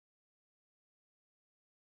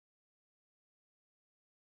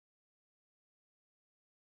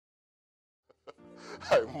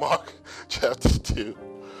All right, Mark chapter 2.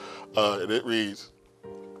 And it reads,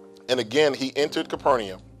 "And again he entered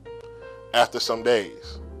Capernaum after some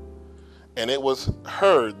days, and it was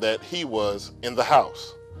heard that he was in the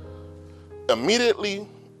house. Immediately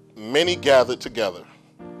many gathered together,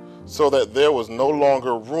 so that there was no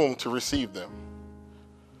longer room to receive them,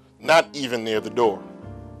 not even near the door.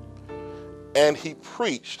 And he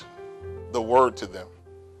preached the word to them.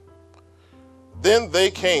 Then they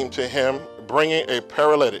came to him, bringing a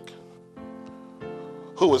paralytic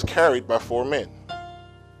who was carried by 4 men.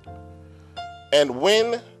 And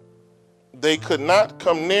when they could not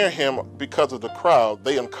come near him because of the crowd,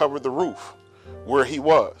 they uncovered the roof where he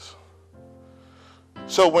was.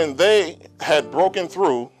 So when they had broken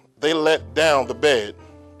through, they let down the bed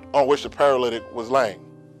on which the paralytic was laying.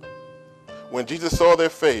 When Jesus saw their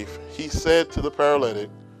faith, he said to the paralytic,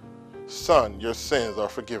 'Son, your sins are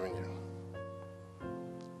forgiven you.'"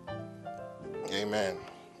 Amen.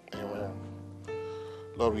 Amen.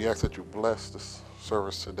 Lord, we ask that you bless this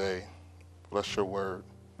service today. Bless your word.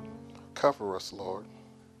 Cover us, Lord.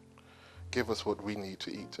 Give us what we need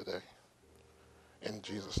to eat today. In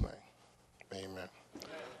Jesus' name, amen.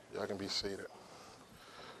 Y'all can be seated.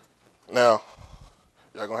 Now,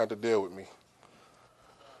 y'all gonna have to deal with me.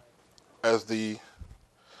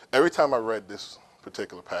 Every time I read this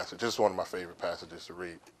particular passage, this is one of my favorite passages to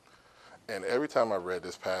read. And every time I read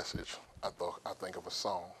this passage, I think of a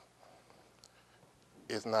song.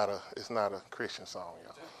 It's not a Christian song,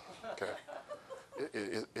 y'all. Okay,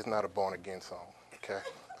 it's not a born again song. Okay,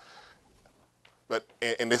 but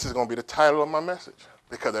and this is going to be the title of my message,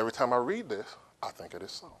 because every time I read this, I think of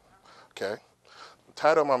this song. Okay, the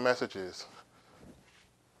title of my message is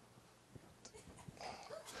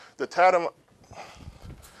the title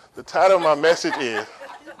of my message is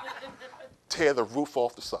 "Tear the Roof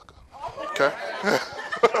Off the Sucker." Okay,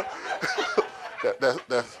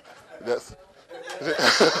 that's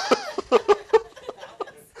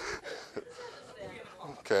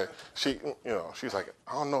okay. She's like,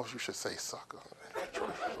 "I don't know if you should say sucker."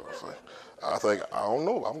 I think, I don't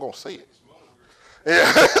know. I'm gonna say it.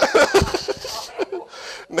 Yeah.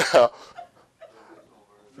 Now,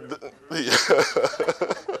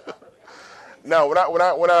 now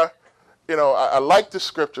I like this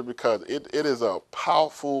scripture because it is a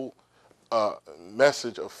powerful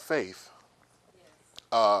message of faith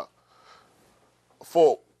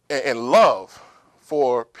for and love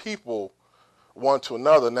for people one to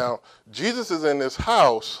another. Now, Jesus is in this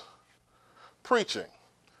house preaching,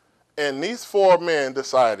 and these 4 men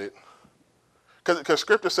decided, because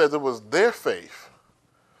scripture says it was their faith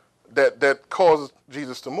that caused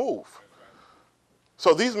Jesus to move.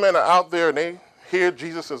 So these men are out there and they hear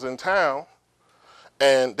Jesus is in town,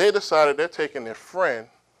 and they decided they're taking their friend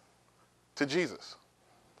to Jesus.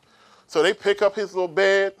 So they pick up his little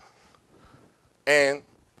bed and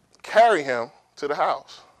carry him to the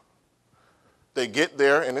house. They get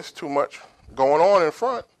there and it's too much going on in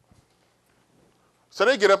front. So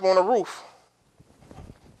they get up on the roof,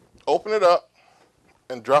 open it up,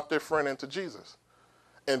 and drop their friend into Jesus.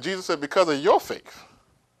 And Jesus said, because of your faith,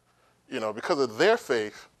 because of their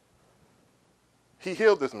faith, he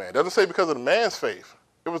healed this man. It doesn't say because of the man's faith.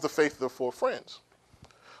 It was the faith of the 4 friends.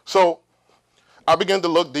 So I began to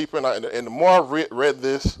look deeper, and the more I read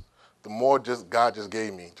this, the more God just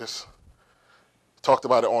gave me. Just talked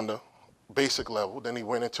about it on the basic level. Then he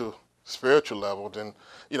went into spiritual level. Then,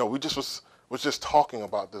 we just was just talking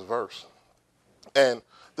about this verse. And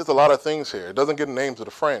there's a lot of things here. It doesn't give the names of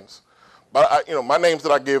the friends. But, my names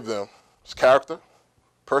that I give them is character,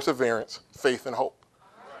 perseverance, faith, and hope.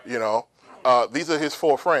 These are his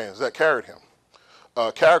 4 friends that carried him.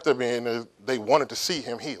 Character being they wanted to see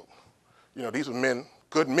him healed. These were men,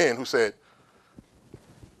 good men, who said,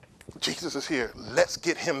 Jesus is here. Let's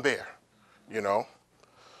get him there.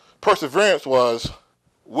 Perseverance was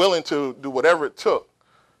willing to do whatever it took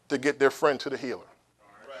to get their friend to the healer.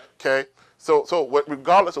 Okay? So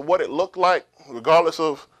regardless of what it looked like, regardless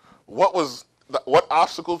of what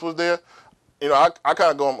obstacles was there, I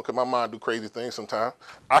kind of go, because my mind do crazy things sometimes.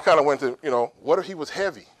 I kind of went to, what if he was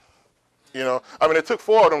heavy? It took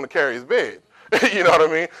 4 of them to carry his bed. You know what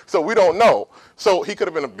I mean? So we don't know. So he could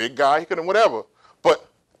have been a big guy. He could have whatever. But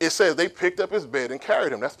it says they picked up his bed and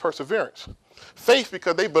carried him. That's perseverance. Faith,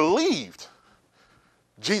 because they believed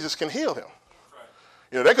Jesus can heal him.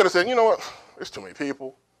 They could have said, you know what? There's too many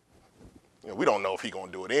people. We don't know if he's going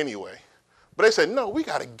to do it anyway. But they said, no, we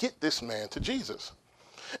got to get this man to Jesus.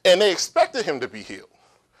 And they expected him to be healed,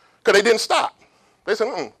 because they didn't stop. They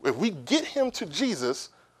said, if we get him to Jesus,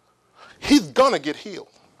 he's going to get healed.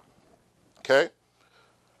 Okay?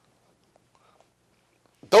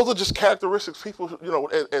 Those are just characteristics people,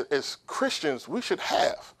 as Christians, we should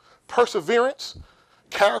have. Perseverance,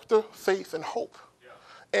 character, faith, and hope.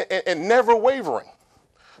 And never wavering.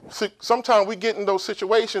 See, sometimes we get in those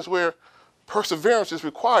situations where perseverance is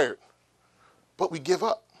required, but we give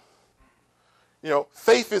up.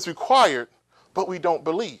 Faith is required, but we don't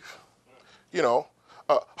believe.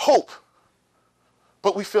 Hope,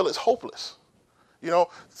 but we feel it's hopeless.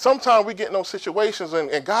 Sometimes we get in those situations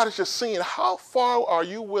and God is just seeing how far are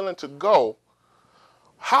you willing to go?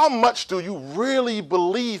 How much do you really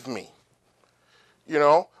believe me?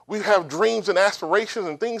 We have dreams and aspirations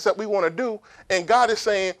and things that we want to do, and God is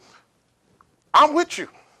saying, I'm with you.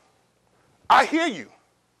 I hear you.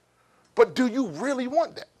 But do you really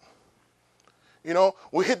want that?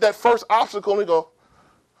 We hit that first obstacle and we go,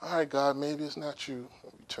 all right, God, maybe it's not you.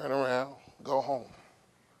 We turn around, go home.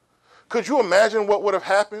 Could you imagine what would have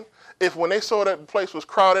happened if when they saw that the place was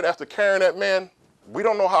crowded after carrying that man, we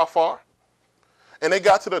don't know how far, and they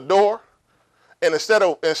got to the door, and instead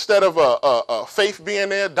of faith being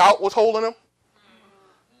there, doubt was holding him.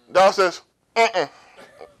 Doubt says,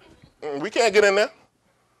 we can't get in there.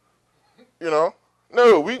 No,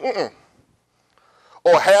 we.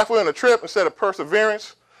 Or halfway on the trip, instead of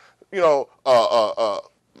perseverance, I don't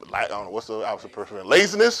know what's the opposite of perseverance,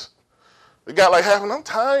 laziness. We got like half, and I'm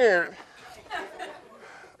tired.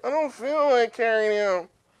 I don't feel like carrying him.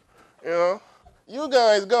 You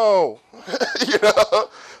guys go.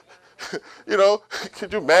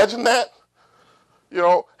 Could you imagine that?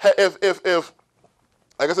 If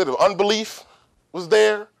like I said, if unbelief was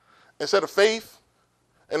there instead of faith,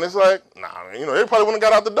 and it's like, nah, man, they probably wouldn't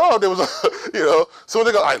have got out the door. There was, so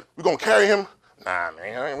they go, all right, we're gonna carry him. Nah,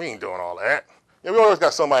 man, we ain't doing all that. We always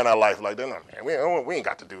got somebody in our life like that. Nah, man, we ain't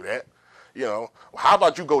got to do that. How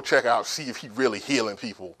about you go check out, see if he really healing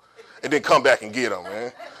people, and then come back and get him,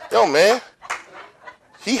 man. Man,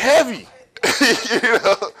 he heavy.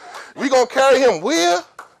 We gonna carry him where?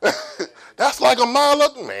 That's like a mile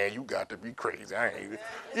up. Man, you got to be crazy. I ain't.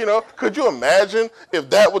 Could you imagine if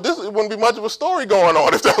this wouldn't be much of a story going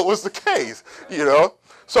on if that was the case.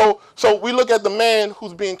 So we look at the man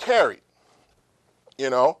who's being carried.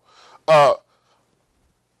 A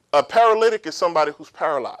paralytic is somebody who's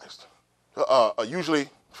paralyzed. Usually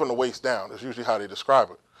from the waist down. That's usually how they describe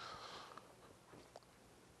it.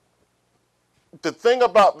 The thing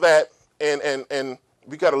about that, and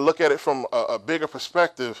we got to look at it from a bigger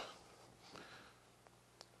perspective.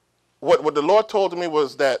 What the Lord told me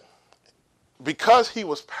was that because he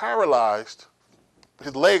was paralyzed,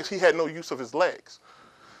 his legs, he had no use of his legs.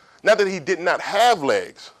 Not that he did not have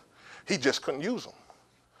legs, he just couldn't use them.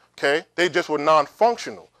 Okay? They just were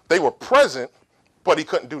non-functional. They were present, but he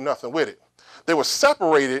couldn't do nothing with it. They were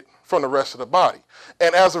separated from the rest of the body.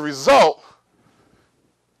 And as a result,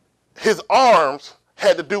 his arms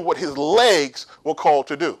had to do what his legs were called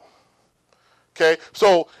to do. Okay?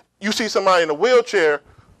 So you see somebody in a wheelchair,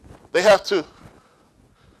 they have to,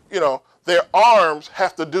 their arms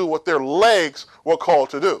have to do what their legs were called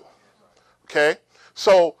to do. Okay?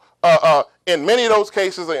 So in many of those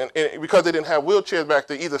cases, and because they didn't have wheelchairs back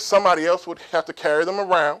then, either somebody else would have to carry them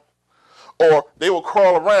around, or they would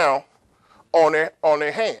crawl around on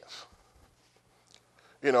their hands.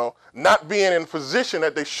 Not being in a position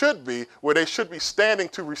that they should be, where they should be standing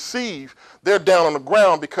to receive, they're down on the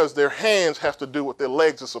ground because their hands have to do what their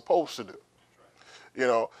legs are supposed to do.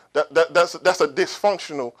 That's a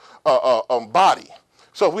dysfunctional body.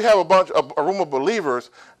 So if we have a room of believers,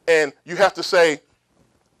 and you have to say,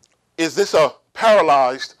 is this a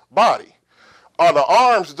paralyzed body? Are the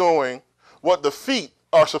arms doing what the feet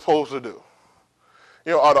are supposed to do?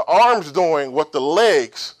 Are the arms doing what the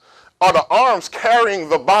legs? Are the arms carrying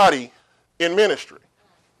the body in ministry?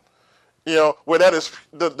 Where that is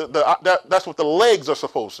that's what the legs are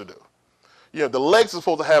supposed to do. The legs are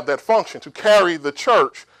supposed to have that function to carry the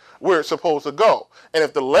church where it's supposed to go. And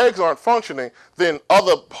if the legs aren't functioning, then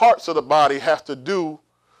other parts of the body have to do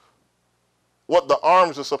what the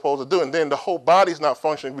arms are supposed to do. And then the whole body's not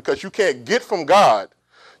functioning, because you can't get from God,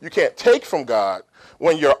 you can't take from God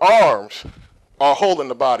when your arms are holding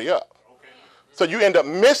the body up. So you end up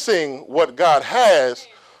missing what God has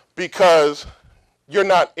because you're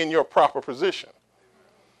not in your proper position.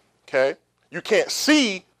 Okay? You can't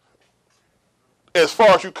see as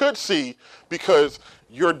far as you could see because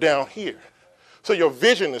you're down here. So your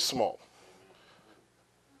vision is small.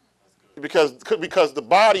 Because the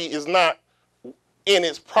body is not in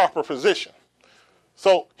its proper position.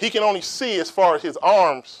 So he can only see as far as his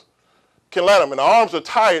arms can let him. And the arms are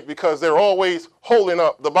tired because they're always holding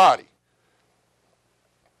up the body.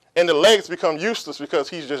 And the legs become useless because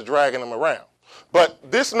he's just dragging them around.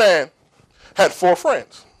 But this man had 4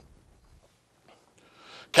 friends.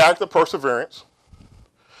 Character, perseverance,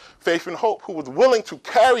 faith, and hope, who was willing to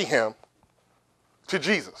carry him to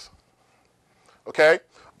Jesus. Okay?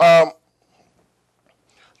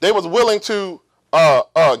 They was willing to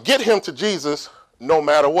get him to Jesus no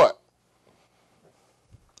matter what.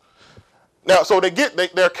 Now, so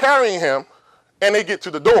they're carrying him, and they get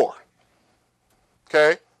to the door.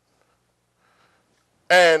 Okay?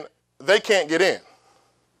 And they can't get in.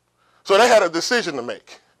 So they had a decision to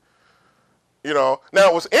make. You know,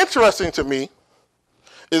 now what's interesting to me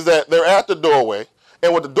is that they're at the doorway,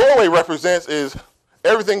 and what the doorway represents is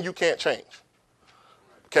everything you can't change.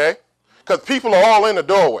 Okay? Because people are all in the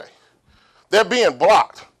doorway. They're being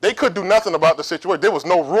blocked. They could do nothing about the situation. There was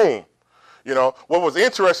no room. You know, what was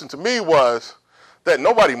interesting to me was that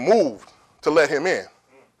nobody moved to let him in.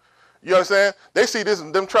 You understand? They see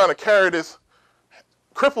them trying to carry this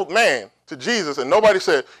crippled man to Jesus, and nobody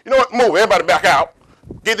said, you know what, move, everybody back out.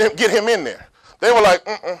 Get him in there. They were like,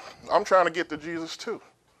 I'm trying to get to Jesus too.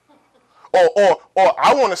 Or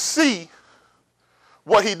I want to see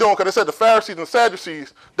what he's doing, because they said the Pharisees and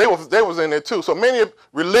Sadducees, they was in there too. So many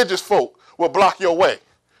religious folk will block your way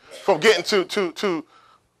from getting to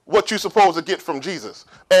what you're supposed to get from Jesus.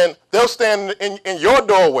 And they'll stand in your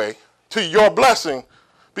doorway to your blessing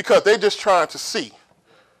because they're just trying to see.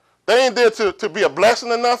 They ain't there to be a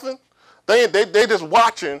blessing or nothing. They just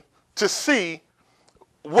watching to see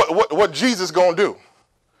what Jesus gonna do.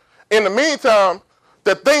 In the meantime,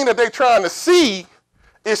 the thing that they're trying to see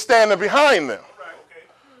is standing behind them.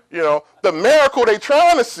 You know, the miracle they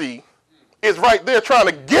trying to see is right there trying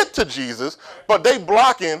to get to Jesus, but they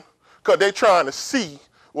blocking because they trying to see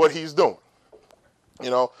what he's doing. You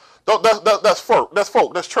know, that's folk,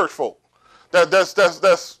 that's church folk.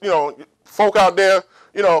 That's you know, folk out there,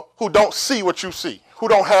 you know, who don't see what you see, who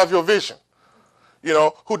don't have your vision. You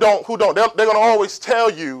know, who don't, they're gonna always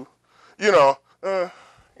tell you, you know, all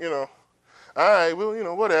right, well, you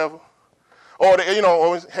know, whatever. Or they, you know,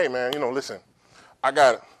 always, hey man, you know, listen, I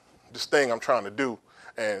got this thing I'm trying to do,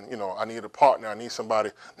 and you know, I need a partner, I need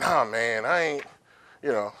somebody. Nah, man, I ain't,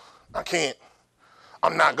 you know, I can't,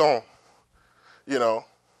 I'm not going, you know.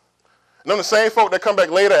 And then the same folk that come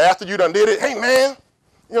back later after you done did it, hey man,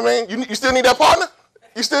 you know what I mean? You still need that partner?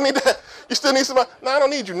 You still need that? You still need somebody? No, I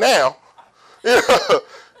don't need you now.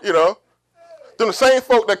 You know. Then the same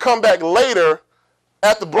folk that come back later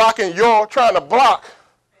after blocking trying to block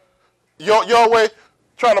your way,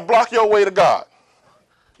 trying to block your way to God.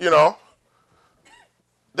 You know.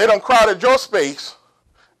 They done crowded your space,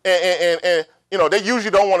 and you know, they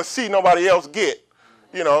usually don't want to see nobody else get,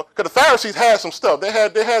 you know, because the Pharisees had some stuff. They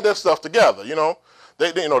had their stuff together, you know.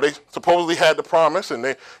 They supposedly had the promise, and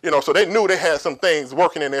they, you know, so they knew they had some things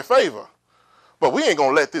working in their favor. But we ain't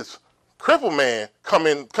gonna let this crippled man come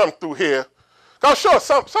through here. Cause sure,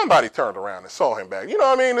 somebody turned around and saw him back. You know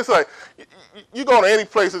what I mean? It's like you go to any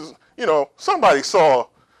places, you know, somebody saw,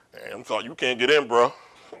 hey, I'm sorry, you can't get in, bro.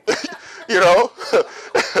 You know,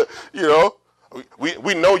 you know,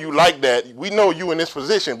 we know you like that. We know you in this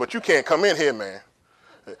position, but you can't come in here, man.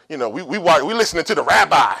 You know, we listening to the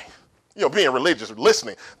rabbi. You know, being religious,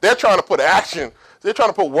 listening. They're trying to put action. They're trying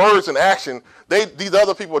to put words in action. These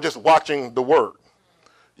other people are just watching the word.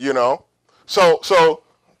 You know, so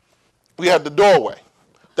we have the doorway.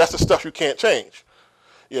 That's the stuff you can't change.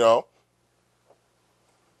 You know.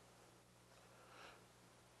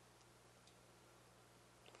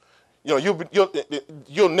 You know,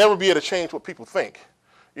 you'll never be able to change what people think.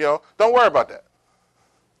 You know, don't worry about that.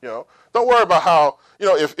 You know, don't worry about how, you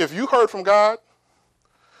know, if you heard from God,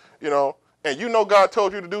 you know, and you know God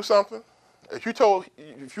told you to do something, if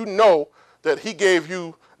you know that he gave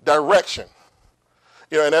you direction,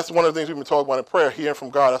 you know, and that's one of the things we've been talking about in prayer, hearing from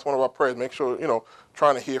God. That's one of our prayers. Make sure, you know,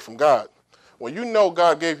 trying to hear from God. When you know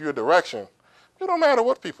God gave you a direction, it don't matter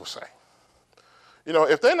what people say. You know,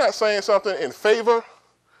 if they're not saying something in favor,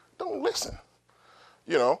 don't listen.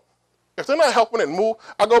 You know, if they're not helping it move,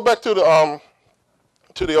 I go back to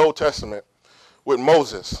the Old Testament with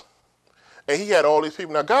Moses, and he had all these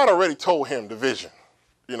people. Now God already told him the vision.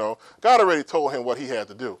 You know, God already told him what he had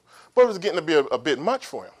to do, but it was getting to be a bit much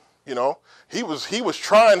for him. You know, he was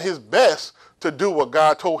trying his best to do what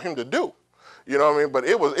God told him to do. You know what I mean? But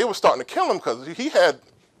it was starting to kill him because he had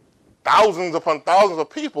thousands upon thousands of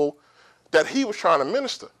people that he was trying to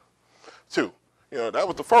minister to. You know, that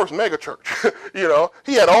was the first mega church. You know,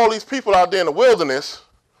 he had all these people out there in the wilderness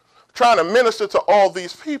trying to minister to all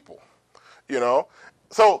these people. You know,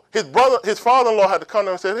 so his father-in-law had to come to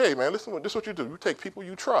him and say, hey man, listen, this is what you do. You take people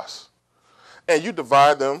you trust and you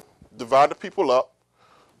divide the people up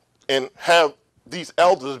and have these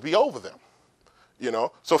elders be over them.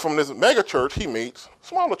 So from this mega church, he meets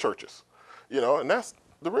smaller churches, and that's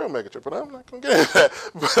the real mega church. But I'm not going to get into that.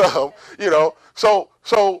 But, so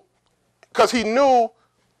because he knew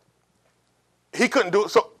he couldn't do it.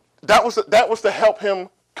 So that was to help him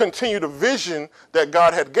continue the vision that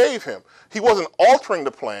God had gave him. He wasn't altering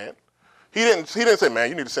the plan. He didn't say, man,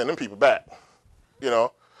 you need to send them people back.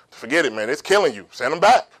 Forget it, man. It's killing you. Send them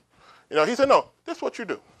back. He said, no, this is what you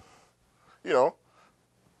do.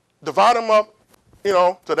 Divide them up,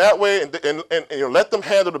 so that way, and let them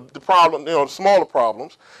handle the problem, the smaller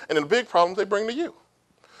problems, and then the big problems they bring to you.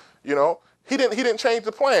 He didn't change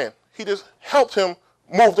the plan. He just helped him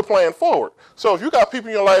move the plan forward. So if you got people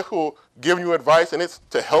in your life who are giving you advice and it's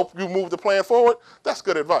to help you move the plan forward, that's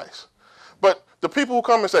good advice. But the people who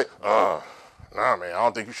come and say, nah, man, I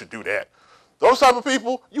don't think you should do that. Those type of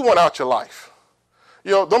people, you want out your life.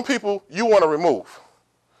 Them people you want to remove.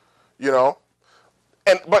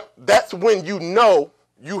 But that's when you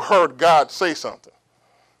heard God say something.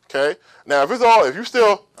 Okay? Now, if you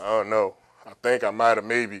still, oh no, I think I might have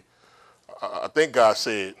maybe, I think God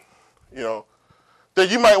said, then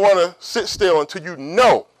you might want to sit still until you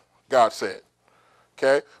know God said.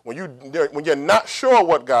 Okay? When you're not sure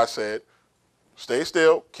what God said, stay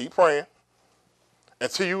still, keep praying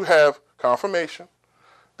until you have confirmation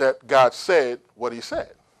that God said what he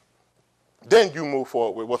said. Then you move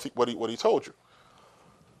forward with what he told you.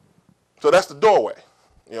 So that's the doorway.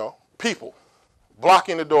 People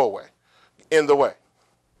blocking the doorway, in the way.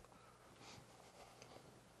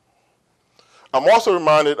 I'm also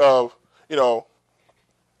reminded of,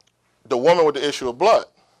 the woman with the issue of blood,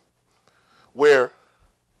 where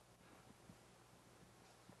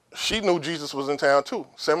she knew Jesus was in town too.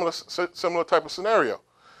 Similar type of scenario.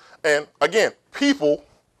 And again, people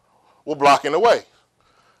were blocking the way.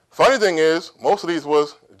 Funny thing is, most of these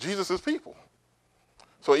was Jesus' people.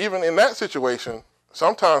 So even in that situation,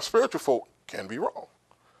 sometimes spiritual folk can be wrong.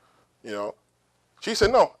 She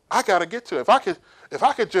said, no, I got to get to it. If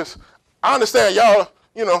I could just, I understand y'all,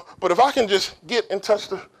 but if I can just get in touch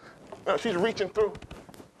she's reaching through.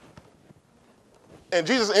 And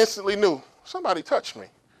Jesus instantly knew, somebody touched me,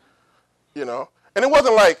 And it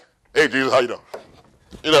wasn't like, hey, Jesus, how you doing?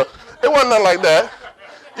 It wasn't nothing like that,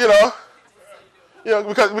 because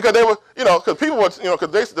they were, because people were,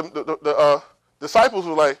 because the disciples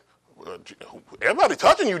were like, everybody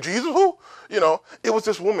touching you, Jesus, who? It was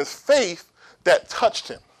this woman's faith that touched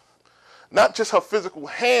him. Not just her physical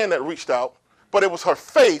hand that reached out, but it was her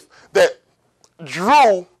faith that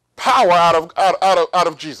drew power out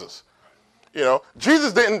of Jesus.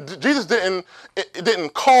 Jesus didn't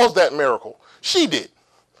cause that miracle. She did,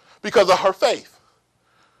 because of her faith.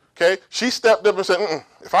 Okay, she stepped up and said,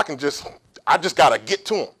 if I just got to get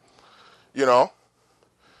to him.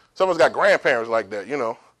 Some of us got grandparents like that,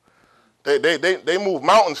 They move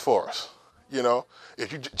mountains for us,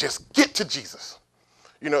 If you just get to Jesus,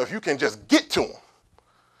 if you can just get to him,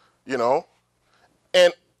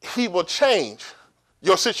 and he will change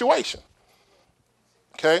your situation.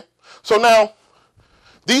 Okay? So now,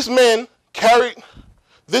 these men carried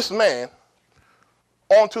this man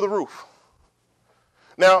onto the roof.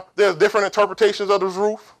 Now, there's different interpretations of this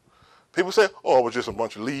roof. People say, oh, it was just a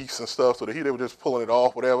bunch of leaks and stuff, so they were just pulling it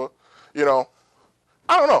off, whatever. I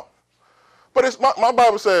don't know. But my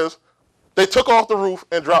Bible says they took off the roof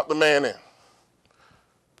and dropped the man in.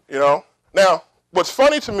 Now, what's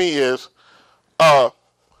funny to me is the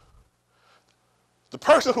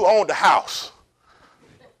person who owned the house,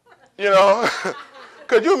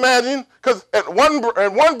 could you imagine? Because at one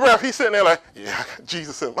breath, he's sitting there like, yeah,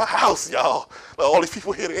 Jesus in my house, y'all. Like, all these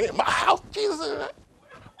people here in my house, Jesus in that.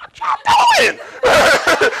 What y'all doing?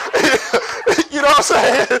 You know what I'm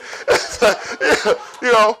saying?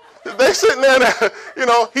 They sitting there,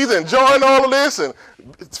 he's enjoying all of this and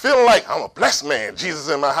it's feeling like, I'm a blessed man, Jesus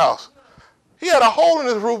in my house. He had a hole in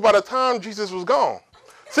his roof by the time Jesus was gone.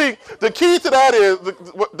 See, the key to that is,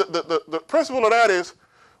 the principle of that is,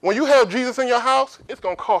 when you have Jesus in your house, it's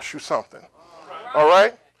going to cost you something. All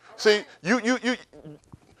right? See,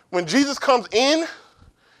 when Jesus comes in,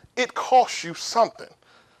 it costs you something.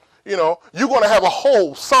 You're going to have a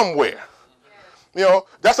hole somewhere.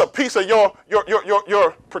 That's a piece of your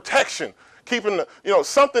protection, keeping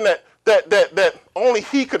something that only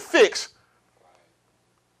he could fix.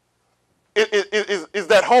 Is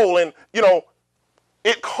that hole, and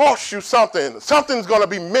it costs you something. Something's going to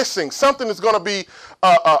be missing. Something is going to be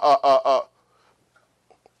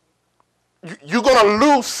you're going to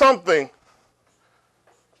lose something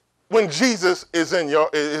when Jesus is in your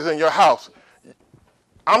house.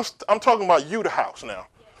 I'm talking about you, the house now.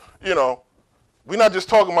 We're not just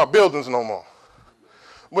talking about buildings no more.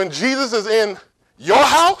 When Jesus is in your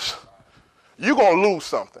house, you're going to lose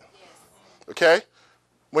something. Okay?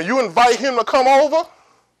 When you invite him to come over,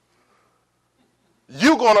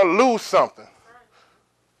 you're going to lose something.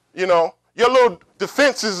 You know, your little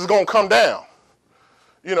defenses is going to come down.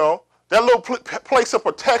 You know, that little place of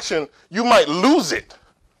protection, you might lose it.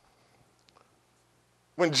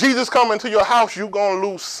 When Jesus comes into your house, you're going to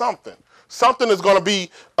lose something. Something is going to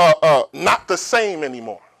be not the same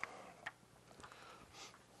anymore.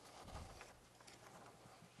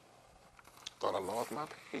 Thought I lost my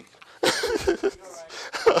page.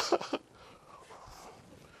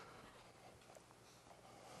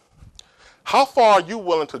 How far are you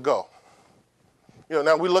willing to go? You know,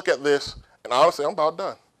 now we look at this, and honestly, I'm about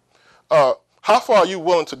done. How far are you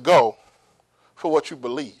willing to go for what you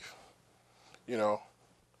believe? You know,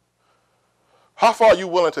 how far are you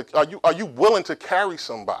willing to? Are you willing to carry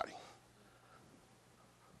somebody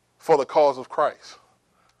for the cause of Christ?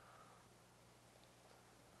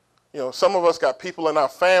 You know, some of us got people in our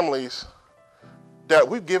families that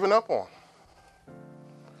we've given up on.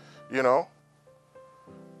 You know,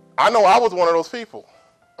 I know I was one of those people.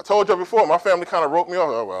 I told you before, my family kind of wrote me off.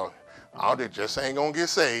 Oh, well, they just ain't going to get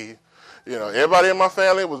saved. You know, everybody in my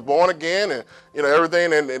family was born again and, you know,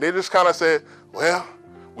 everything. And they just kind of said, well,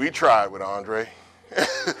 we tried with Andre.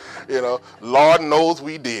 You know, Lord knows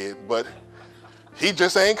we did, but he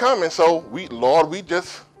just ain't coming. So,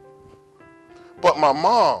 But my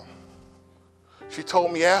mom, she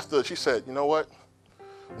told me after, she said, you know what?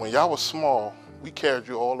 When y'all was small, we carried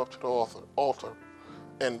you all up to the altar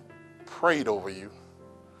and prayed over you.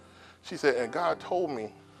 She said, and God told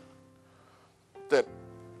me that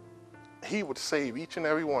he would save each and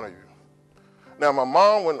every one of you. Now, my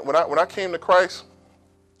mom, when I came to Christ,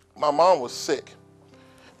 my mom was sick.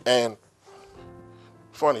 And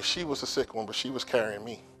funny, she was the sick one, but she was carrying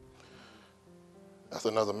me. That's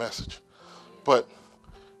another message. But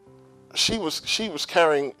she was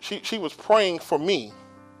praying for me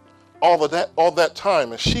all that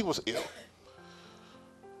time, and she was ill.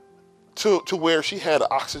 To where she had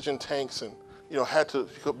oxygen tanks and, you know,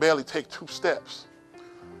 she could barely take 2 steps.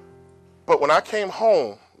 But when I came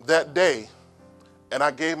home that day and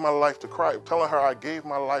I gave my life to Christ, telling her I gave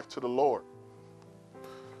my life to the Lord,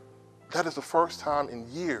 that is the first time in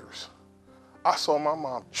years I saw my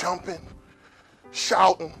mom jumping,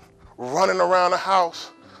 shouting, running around the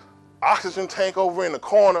house, oxygen tank over in the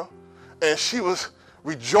corner, and she was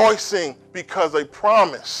rejoicing because a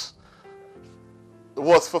promise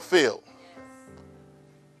was fulfilled.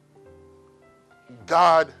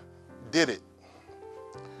 God did it.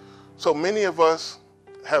 So many of us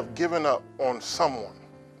have given up on someone.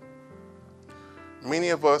 Many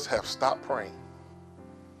of us have stopped praying.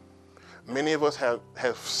 Many of us have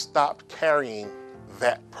stopped carrying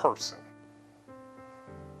that person.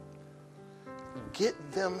 Get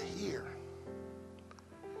them here.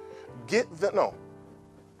 Get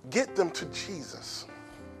them to Jesus.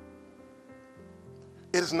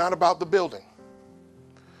 It is not about the building.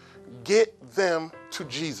 Get them to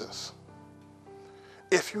Jesus.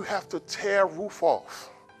 If you have to tear a roof off,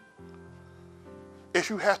 if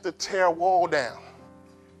you have to tear a wall down,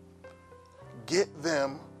 get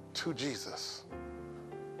them to Jesus.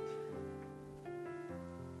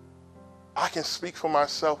 I can speak for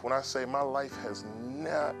myself when I say my life has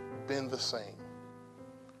not been the same.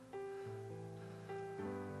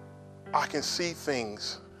 I can see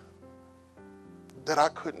things that I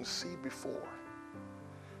couldn't see before.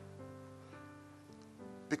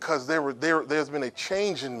 Because there's been a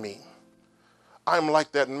change in me. I'm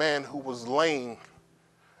like that man who was laying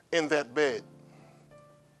in that bed,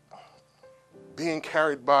 being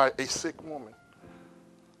carried by a sick woman,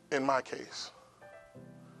 in my case.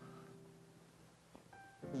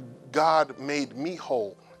 God made me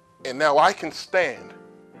whole, and now I can stand,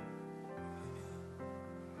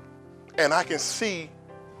 and I can see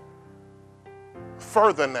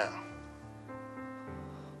further now.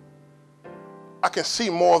 I can see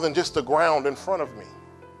more than just the ground in front of me.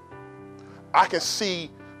 I can see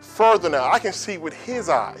further now. I can see with his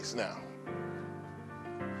eyes now.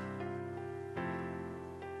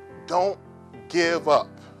 Don't give up.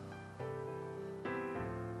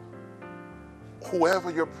 Whoever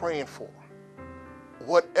you're praying for,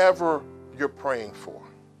 whatever you're praying for,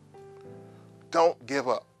 don't give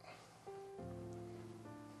up.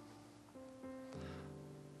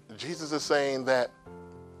 Jesus is saying that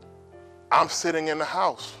I'm sitting in the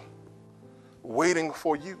house waiting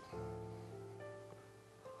for you.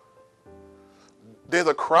 There's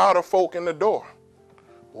a crowd of folk in the door.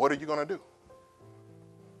 What are you going to do?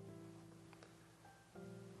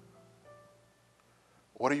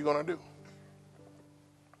 What are you going to do?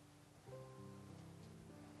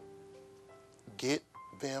 Get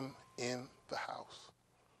them in the house.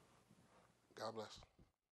 God bless.